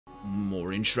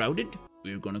more Enshrouded.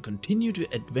 We're gonna continue the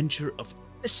adventure of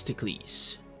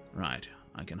Testaclës. Right,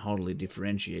 I can hardly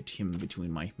differentiate him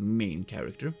between my main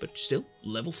character, but still,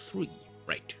 level 3.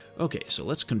 Right, okay, so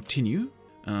let's continue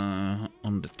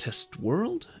on the test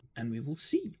world, and we will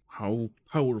see how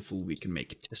powerful we can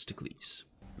make Testaclës.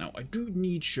 Now, I do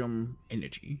need some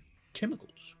energy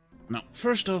chemicals. Now,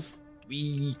 first off,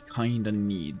 we kinda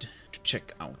need to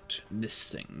check out this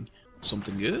thing.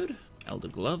 Something good? Elder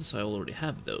gloves, I already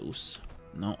have those.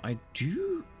 Now, I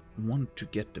do want to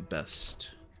get the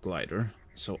best glider,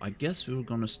 so I guess we're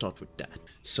gonna start with that.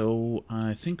 So,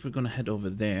 I think we're gonna head over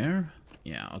there.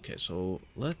 Yeah, okay, so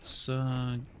let's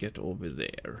get over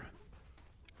there.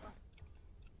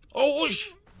 Oh!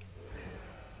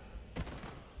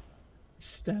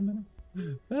 Stamina.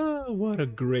 What a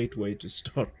great way to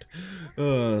start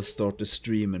the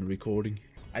stream and recording.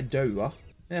 Jeg daua.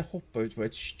 Jeg hoppet ut på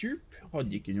et stup.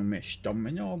 Hadde ikke noe mer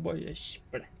stammen og bare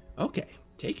spredt. Okay,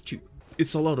 take 2.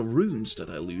 It's a lot of runes that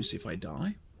I lose if I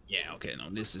die. Yeah, okay, no,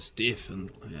 this is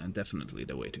definitely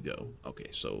the way to go. Okay,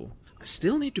 so I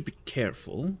still need to be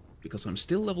careful because I'm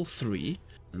still level 3,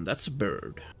 and that's a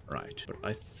bird. Right, but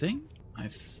I think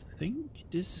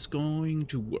this is going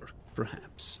to work,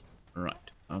 perhaps.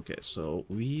 Right, okay, so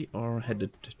we are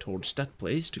headed towards that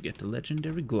place to get the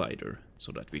legendary glider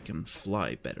so that we can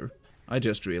fly better. I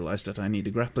just realized that I need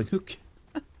a grappling hook.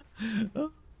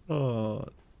 Oh,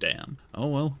 damn. Oh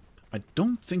well. I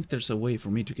don't think there's a way for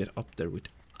me to get up there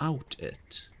without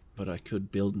it. But I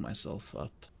could build myself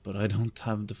up. But I don't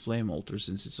have the flame altar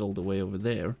since it's all the way over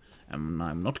there. And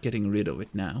I'm not getting rid of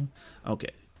it now.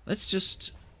 Okay, let's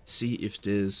just see if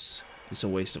this is a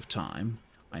waste of time.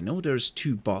 I know there's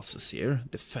 2 bosses here.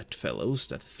 The fat fellows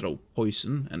that throw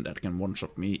poison and that can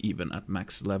one-shot me even at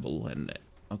max level. And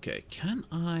okay, can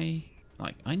I...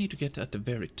 Like, I need to get at the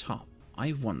very top.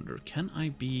 I wonder, can I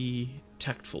be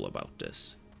tactful about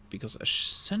this? Because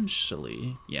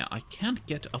essentially, yeah, I can't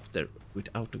get up there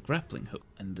without a grappling hook.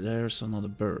 And there's another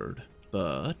bird.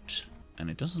 But,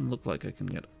 and it doesn't look like I can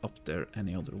get up there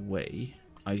any other way.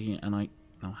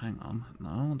 Now hang on,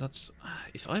 no, that's,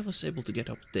 if I was able to get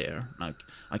up there, like,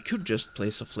 I could just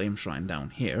place a flame shrine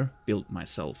down here, build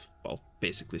myself, well,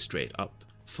 basically straight up,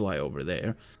 fly over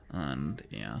there, and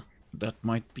yeah. That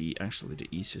might be actually the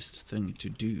easiest thing to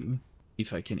do,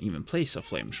 if I can even place a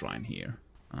flame shrine here.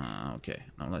 Okay,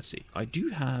 now let's see. I do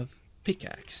have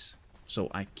pickaxe, so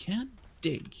I can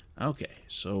dig. Okay,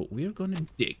 so we're gonna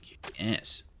dig.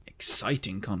 Yes,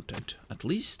 exciting content. At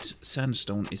least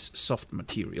sandstone is soft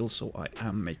material, so I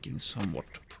am making somewhat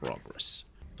progress.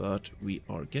 But we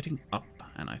are getting up,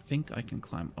 and I think I can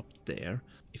climb up there.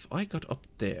 If I got up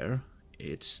there,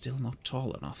 it's still not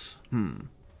tall enough.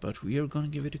 But we are gonna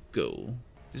give it a go.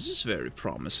 This is very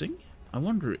promising. I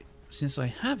wonder, since I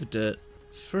have the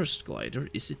first glider,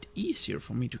 is it easier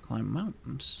for me to climb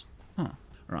mountains?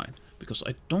 Right, because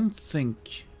I don't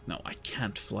think... No, I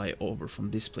can't fly over from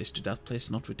this place to that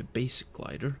place, not with the basic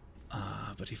glider.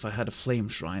 But if I had a flame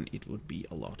shrine, it would be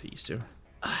a lot easier.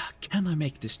 Can I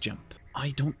make this jump?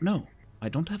 I don't know. I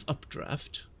don't have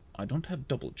updraft. I don't have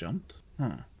double jump.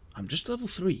 I'm just level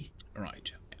 3.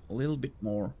 Right, a little bit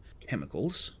more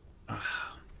chemicals.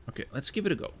 Okay, let's give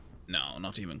it a go. No,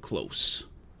 not even close.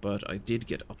 But I did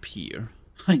get up here.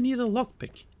 I need a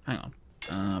lockpick. Hang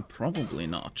on. Probably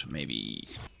not. Maybe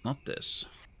not this.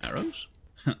 Arrows?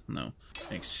 No.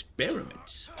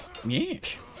 Experiments.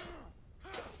 Yesh.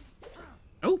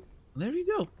 Oh, there you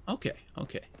go. Okay,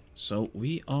 okay. So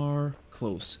we are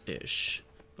close-ish.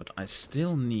 But I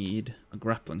still need a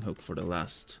grappling hook for the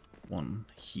last one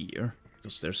here.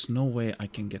 Because there's no way I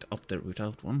can get up there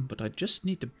without one, but I just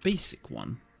need the basic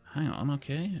one. Hang on,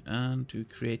 okay, and to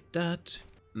create that...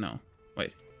 No,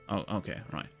 wait, oh, okay,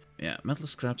 right. Yeah, metal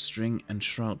scrap, string, and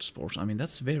shroud spores. I mean,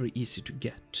 that's very easy to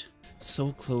get.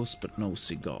 So close, but no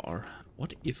cigar.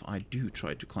 What if I do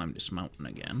try to climb this mountain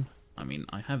again? I mean,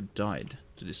 I have died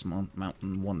to this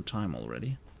mountain 1 time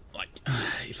already. Like,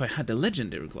 if I had a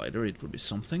legendary glider, it would be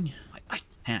something. I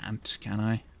can't, can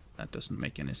I? That doesn't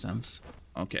make any sense.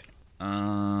 Okay.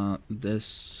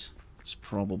 This is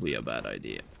probably a bad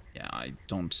idea. Yeah, I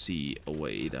don't see a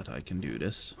way that I can do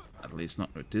this. At least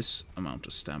not with this amount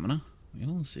of stamina.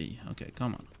 We'll see. Okay,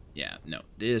 come on. Yeah, no,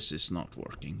 this is not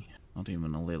working. Not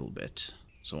even a little bit.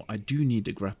 So I do need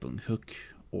a grappling hook,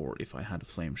 or if I had a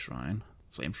flame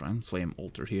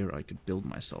altar here, I could build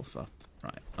myself up.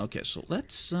 Right, okay, so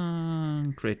let's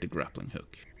create the grappling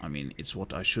hook. I mean, it's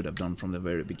what I should have done from the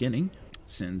very beginning.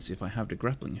 Since if I have the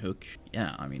grappling hook,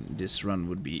 yeah, I mean, this run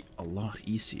would be a lot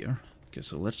easier. Okay,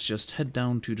 so let's just head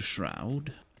down to the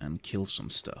Shroud and kill some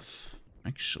stuff.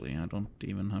 Actually, I don't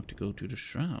even have to go to the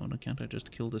Shroud. Can't I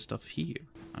just kill the stuff here?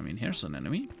 I mean, here's an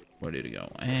enemy. Where did he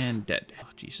go? And dead. Oh,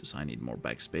 Jesus, I need more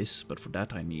backspace, but for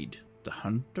that I need the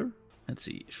Hunter. Let's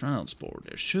see, Shroud Spore.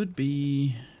 There should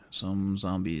be some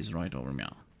zombies right over me.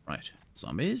 Right,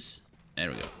 zombies? There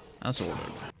we go. As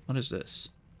ordered. What is this?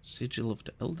 Sigil of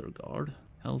the Elder Guard.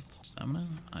 Health, stamina,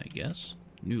 I guess.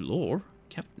 New lore.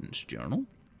 Captain's Journal.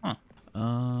 Huh.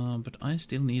 But I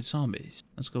still need zombies.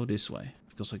 Let's go this way.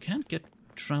 Because I can't get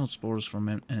Shroud Spores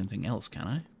from anything else, can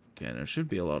I? Okay, there should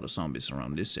be a lot of zombies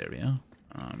around this area.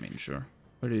 I mean, sure.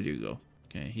 Where did you go?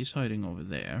 Okay, he's hiding over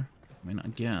there. I mean,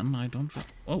 again, I don't...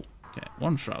 Oh, okay,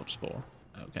 1 Shroud Spore.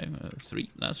 Okay, 3,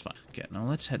 that's fine. Okay, now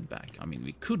let's head back. I mean,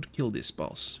 we could kill this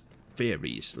boss very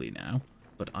easily now,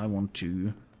 but I want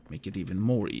to make it even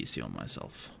more easy on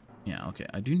myself. Yeah, okay,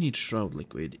 I do need Shroud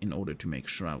Liquid in order to make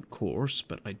Shroud Cores,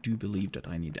 but I do believe that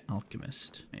I need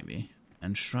Alchemist, maybe.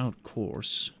 And Shroud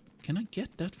Cores, can I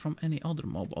get that from any other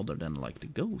mob other than, like, the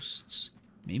ghosts?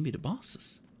 Maybe the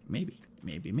bosses? Maybe.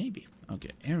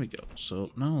 Okay, here we go.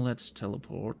 So now let's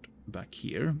teleport back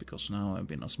here, because now I've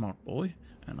been a smart boy,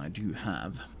 and I do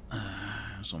have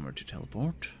somewhere to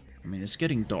teleport. I mean, it's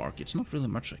getting dark. It's not really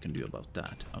much I can do about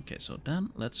that. Okay, so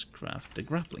then let's craft the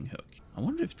grappling hook. I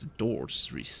wonder if the doors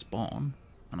respawn,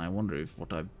 and I wonder if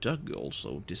what I've dug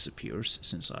also disappears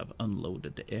since I've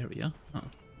unloaded the area. Huh,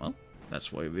 well,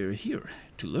 that's why we're here,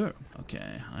 to learn.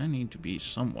 Okay, I need to be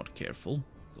somewhat careful,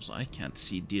 because I can't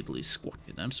see diddly squat.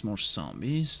 That's more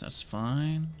zombies. That's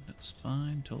fine. That's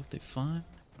fine. Totally fine.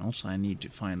 Also, I need to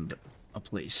find a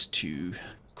place to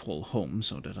call home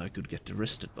so that I could get the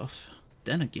rested buff.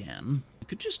 Then again, I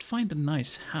could just find a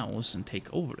nice house and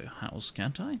take over the house,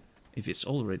 can't I? If it's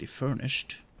already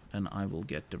furnished, then I will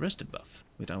get the rested buff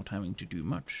without having to do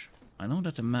much. I know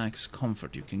that the max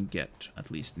comfort you can get, at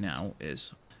least now,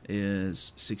 is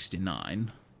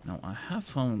 69. Now, I have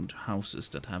found houses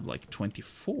that have like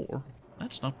 24.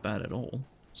 That's not bad at all.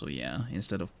 So yeah,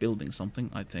 instead of building something,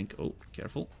 I think... Oh,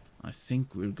 careful. I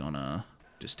think we're gonna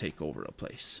just take over a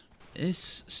place.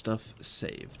 Is stuff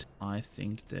saved? I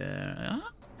think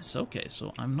it's okay.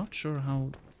 So I'm not sure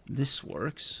how this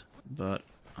works, but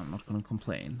I'm not gonna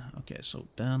complain. Okay, so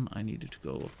then I needed to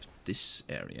go up this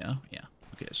area. Yeah.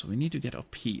 Okay, so we need to get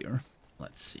up here.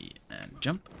 Let's see, and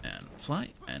jump, and fly,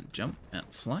 and jump, and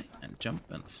fly, and jump,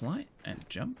 and fly, and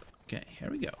jump. Okay,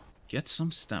 here we go. Get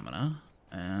some stamina,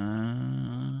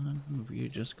 and we're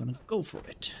just gonna go for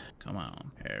it. Come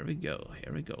on, here we go,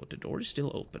 here we go. The door is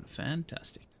still open,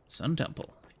 fantastic. Sun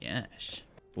Temple, yes.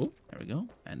 Oh, there we go.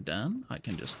 And then I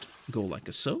can just go like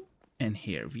a so. And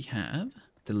here we have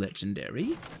the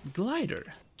legendary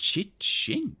glider.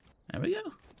 Chi-ching. There we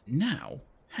go. Now,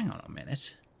 hang on a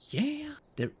minute. Yeah,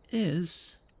 there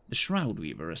is the Shroud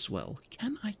Weaver as well.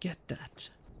 Can I get that?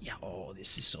 Yeah, oh,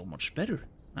 this is so much better.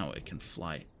 Now I can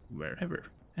fly wherever.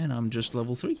 And I'm just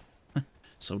level 3.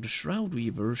 So the Shroud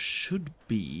Weaver should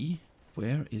be...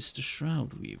 Where is the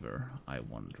Shroud Weaver, I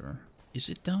wonder? Is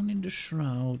it down in the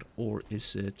Shroud or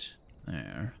is it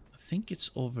there? I think it's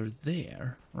over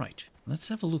there. Right, let's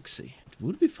have a look-see. It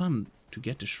would be fun to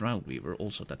get the Shroud Weaver,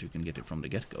 also that you can get it from the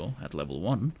get-go at level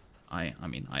 1. I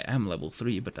mean, I am level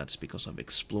 3, but that's because I've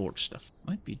explored stuff.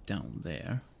 Might be down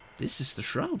there. This is the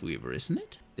Shroud Weaver, isn't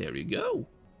it? There you go.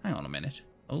 Hang on a minute.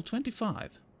 Level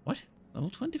 25. What? Level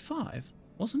 25?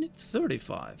 Wasn't it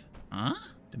 35? Huh?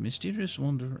 The mysterious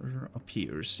wanderer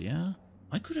appears, yeah?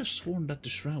 I could have sworn that the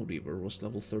Shroud Weaver was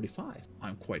level 35.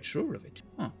 I'm quite sure of it.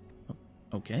 Huh.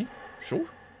 Okay, sure.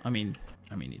 I mean,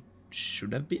 it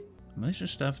should have been. Amazing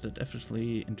staff that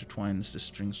effortlessly intertwines the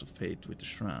strings of fate with the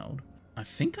Shroud. I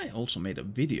think I also made a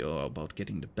video about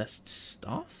getting the best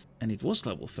staff, and it was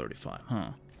level 35,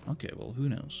 huh? Okay, well, who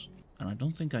knows? And I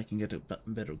don't think I can get a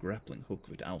better grappling hook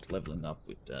without leveling up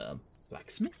with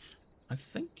blacksmith, I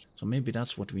think. So maybe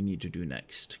that's what we need to do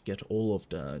next. Get all of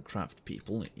the craft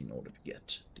people in order to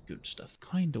get the good stuff.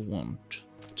 Kinda want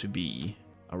to be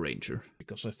a ranger,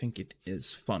 because I think it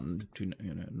is fun to,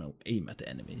 aim at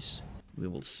enemies. We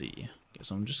will see. Okay,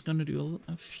 so I'm just gonna do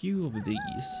a few of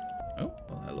these. Oh,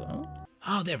 well, hello.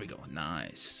 Oh, there we go.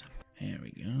 Nice. Here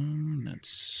we go.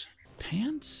 That's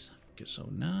pants. Okay, so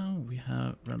now we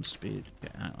have run speed.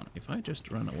 Okay, hang on. If I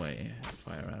just run away,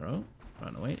 fire arrow,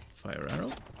 run away, fire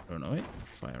arrow, run away,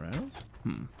 fire arrow.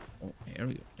 Oh, here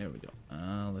we go. Here we go.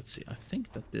 Let's see. I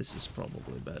think that this is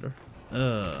probably better.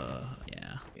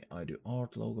 Yeah. Okay, I do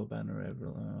art, logo, banner,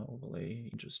 overlay,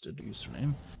 interested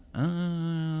username.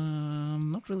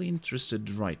 I'm not really interested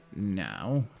right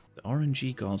now. The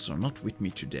RNG gods are not with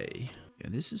me today. Yeah,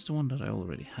 this is the one that I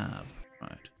already have.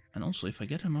 Right. And also, if I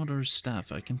get another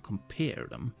staff, I can compare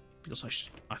them. because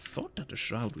I thought that the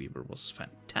Shroud Weaver was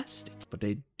fantastic, but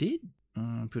they did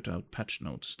put out patch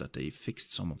notes that they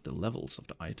fixed some of the levels of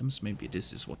the items. Maybe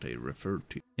this is what they referred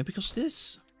to. Yeah, because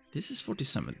this is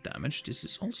 47 damage, this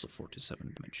is also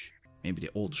 47 damage. Maybe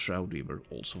the old Shroud Weaver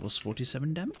also was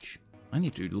 47 damage? I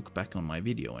need to look back on my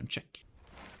video and check.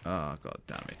 Ah, god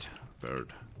damn it.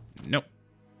 Bird. No.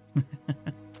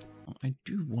 I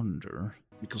do wonder,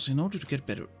 because in order to get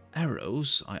better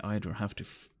arrows, I either have to,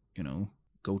 you know,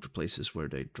 go to places where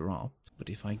they drop. But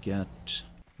if I get,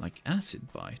 like,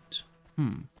 acid bite,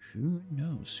 who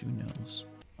knows, who knows.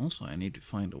 Also, I need to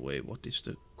find a way, what is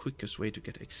the quickest way to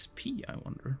get XP, I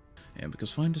wonder. Yeah,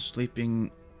 because find a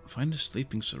sleeping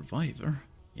survivor.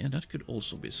 Yeah, that could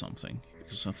also be something.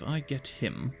 Because if I get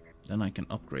him, then I can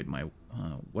upgrade my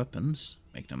weapons,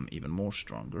 make them even more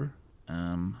stronger.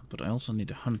 But I also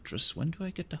need a huntress. When do I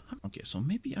get the huntress? Okay, so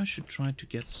maybe I should try to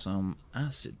get some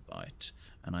acid bite.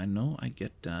 And I know I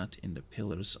get that in the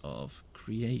Pillars of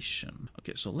Creation.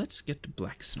 Okay, so let's get the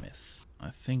blacksmith. I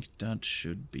think that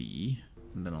should be...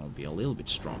 And then I'll be a little bit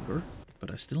stronger.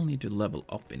 But I still need to level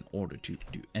up in order to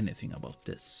do anything about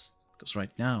this. Because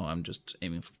right now I'm just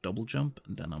aiming for double jump,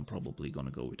 and then I'm probably gonna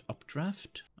go with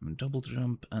updraft. I mean, double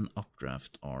jump and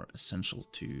updraft are essential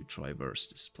to traverse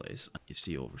this place. You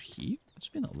see over here, it's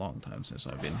been a long time since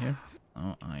I've been here.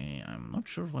 Oh, I'm not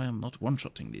sure why I'm not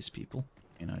one-shotting these people.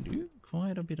 And I do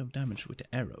quite a bit of damage with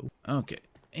the arrow. Okay,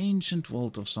 ancient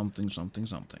vault of something, something,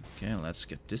 something. Okay, let's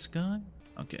get this guy.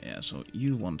 Okay, yeah, so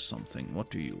you want something.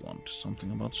 What do you want?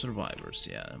 Something about survivors.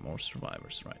 Yeah, more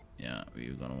survivors, right. Yeah,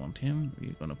 we're gonna want him.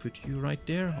 We're gonna put you right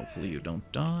there. Hopefully you don't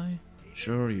die.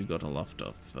 Sure, you got a lot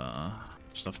of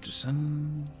stuff to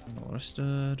send. All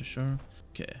rested, sure.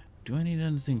 Okay, do I need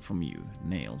anything from you?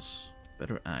 Nails.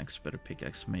 Better axe, better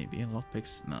pickaxe, maybe.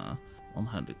 Lockpicks? Nah.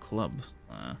 One-handed club?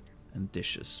 Nah. And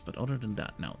dishes. But other than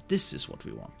that, now, this is what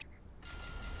we want.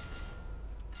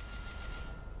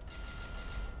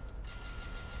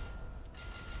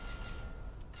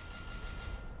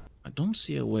 I don't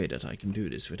see a way that I can do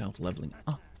this without leveling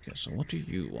up. Okay, so what do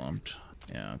you want?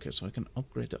 Yeah, okay, so I can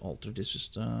upgrade the altar. This is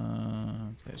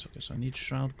the place. Okay, so I need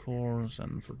shroud cores,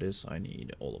 and for this I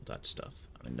need all of that stuff.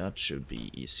 I mean, that should be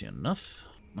easy enough.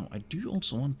 Now, I do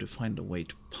also want to find a way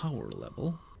to power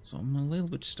level. So I'm a little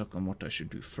bit stuck on what I should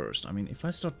do first. I mean, if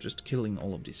I start just killing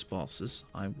all of these bosses,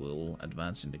 I will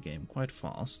advance in the game quite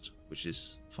fast, which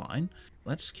is fine.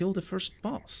 Let's kill the first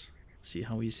boss. See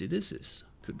how easy this is.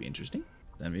 Could be interesting.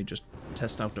 Then we just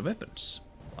test out the weapons.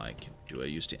 Like, do I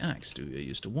use the axe? Do I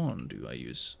use the wand? Do I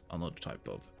use another type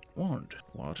of wand?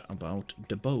 What about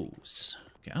the bows?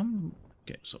 Okay,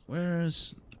 okay, so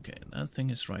where's... Okay, that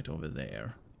thing is right over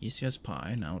there. Easy as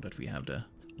pie, now that we have the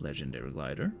legendary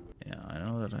glider. Yeah, I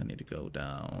know that I need to go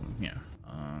down here.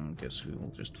 Guess we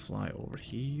will just fly over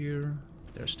here.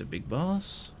 There's the big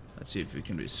boss. Let's see if we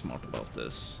can be smart about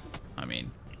this. I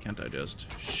mean, can't I just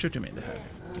shoot him in the head?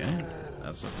 Okay,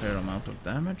 that's a fair amount of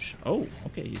damage. Oh,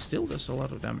 okay, he still does a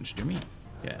lot of damage to me.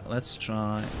 Okay, let's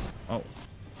try... Oh.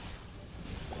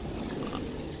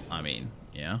 I mean,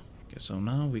 yeah. Okay, so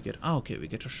now we get... Oh, okay, we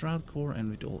get a shroud core and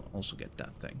we also get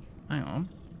that thing. Hang on.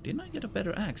 Didn't I get a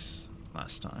better axe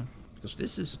last time? Because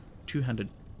this is two-handed...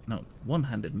 No,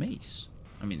 one-handed mace.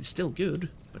 I mean, it's still good,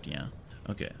 but yeah.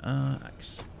 Okay,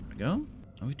 axe. There we go.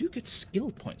 And we do get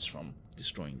skill points from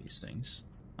destroying these things.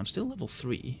 I'm still level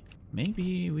 3.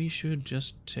 Maybe we should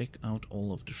just take out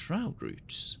all of the shroud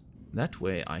roots. That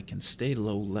way I can stay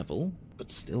low level,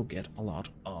 but still get a lot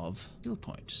of skill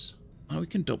points. Now we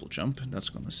can double jump, that's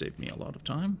gonna save me a lot of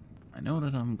time. I know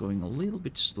that I'm going a little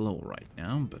bit slow right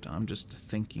now, but I'm just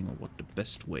thinking of what the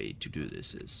best way to do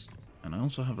this is. And I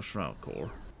also have a shroud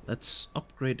core. Let's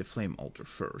upgrade the flame altar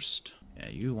first. Yeah,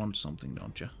 you want something,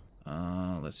 don't you?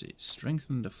 Let's see.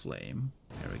 Strengthen the flame.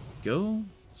 There we go.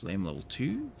 Flame level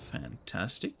 2.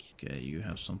 Fantastic. Okay, you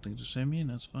have something to say me,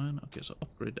 that's fine. Okay, so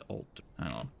upgrade the altar.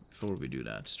 Hang on. Before we do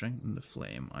that, strengthen the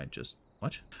flame.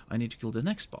 What? I need to kill the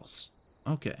next boss.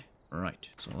 Okay, right.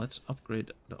 So let's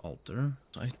upgrade the altar.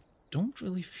 I don't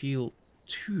really feel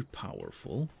too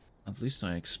powerful. At least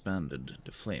I expanded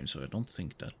the flame, so I don't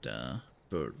think that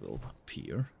bird will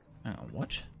appear. Hang on,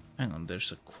 what? Hang on,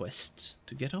 there's a quest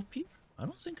to get up here? I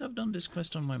don't think I've done this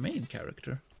quest on my main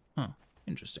character. Huh,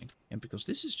 interesting. And because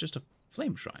this is just a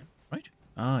flame shrine, right?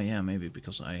 Ah, yeah, maybe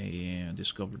because I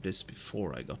discovered this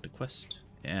before I got the quest.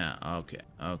 Yeah, okay,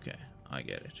 I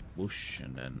get it. Whoosh,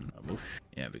 and then a whoosh.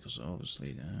 Yeah, because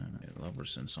obviously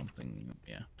lovers and something,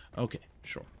 yeah. Okay,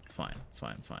 sure, fine.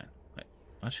 Wait,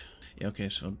 what? Yeah, okay,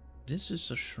 so this is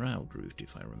a shroud route,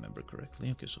 if I remember correctly.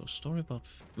 Okay, so a story about...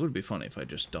 It would be funny if I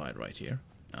just died right here.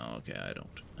 Oh, okay, I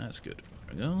don't. That's good.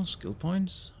 There we go, skill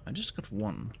points. I just got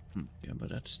one. Yeah, but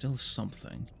that's still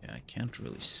something. Yeah, I can't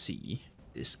really see.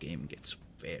 This game gets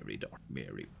very dark.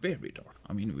 Very, very dark.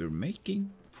 I mean, we're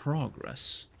making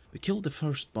progress. We killed the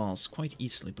first boss quite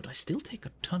easily, but I still take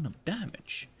a ton of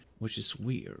damage, which is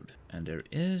weird. And there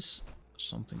is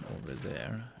something over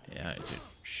there. Yeah, it did.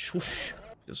 Shush.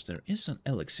 Because there is an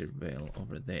elixir veil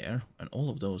over there, and all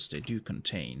of those, they do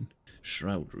contain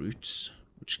shroud roots,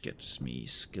 which gets me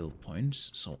skill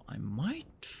points, so I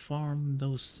might farm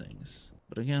those things.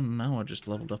 But again, now I just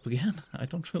leveled up again. I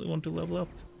don't really want to level up.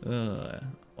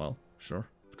 Well, sure.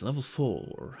 But level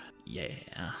 4,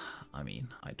 yeah, I mean,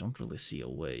 I don't really see a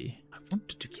way. I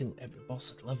wanted to kill every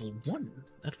boss at level 1.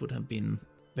 That would have been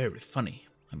very funny.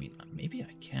 I mean, maybe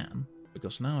I can.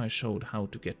 Because now I showed how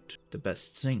to get the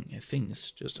best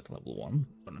things just at level 1.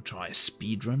 Gonna try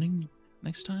speedrunning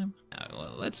next time?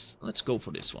 Well, let's go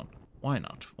for this one. Why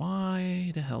not?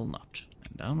 Why the hell not?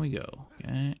 And down we go.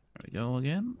 Okay, there we go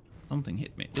again. Something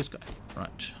hit me. This guy.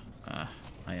 Right.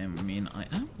 I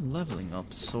am leveling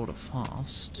up sort of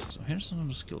fast. So here's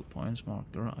another skill points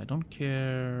marker. I don't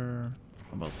care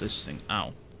about this thing.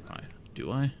 Ow. Right.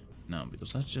 Do I? No,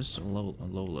 because that's just a low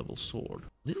level sword.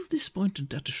 Little disappointed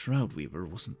that the Shroud Weaver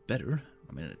wasn't better.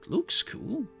 I mean, it looks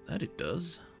cool, that it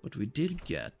does. But we did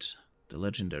get the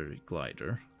legendary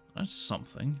glider. That's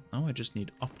something. Now I just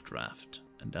need updraft,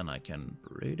 and then I can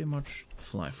pretty much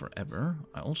fly forever.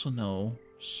 I also know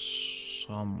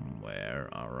somewhere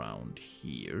around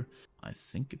here, I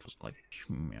think it was like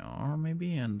here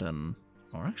maybe, and then,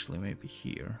 or actually maybe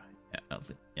here.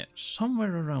 Yeah,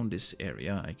 somewhere around this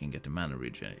area I can get the mana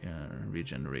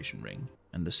regeneration ring.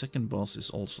 And the second boss is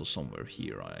also somewhere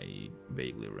here, I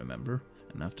vaguely remember.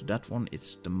 And after that one,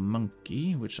 it's the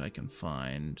monkey, which I can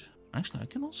find. Actually, I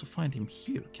can also find him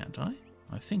here, can't I?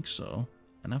 I think so.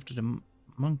 And after the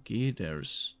monkey,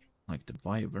 there's like the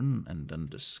wyvern and then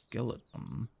the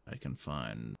skeleton I can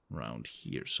find around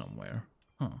here somewhere.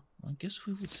 Huh. I guess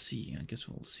we will see.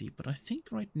 But I think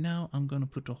right now I'm gonna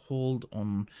put a hold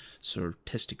on Sir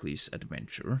Testaclës'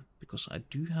 adventure, because I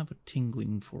do have a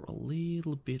tingling for a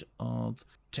little bit of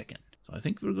Tekken. So I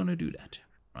think we're gonna do that.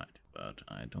 Right. But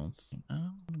I don't think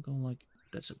I'm gonna go like,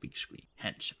 that's a big screen.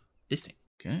 Handsome. This thing.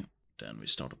 Okay. Then we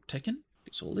start up Tekken.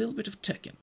 So a little bit of Tekken.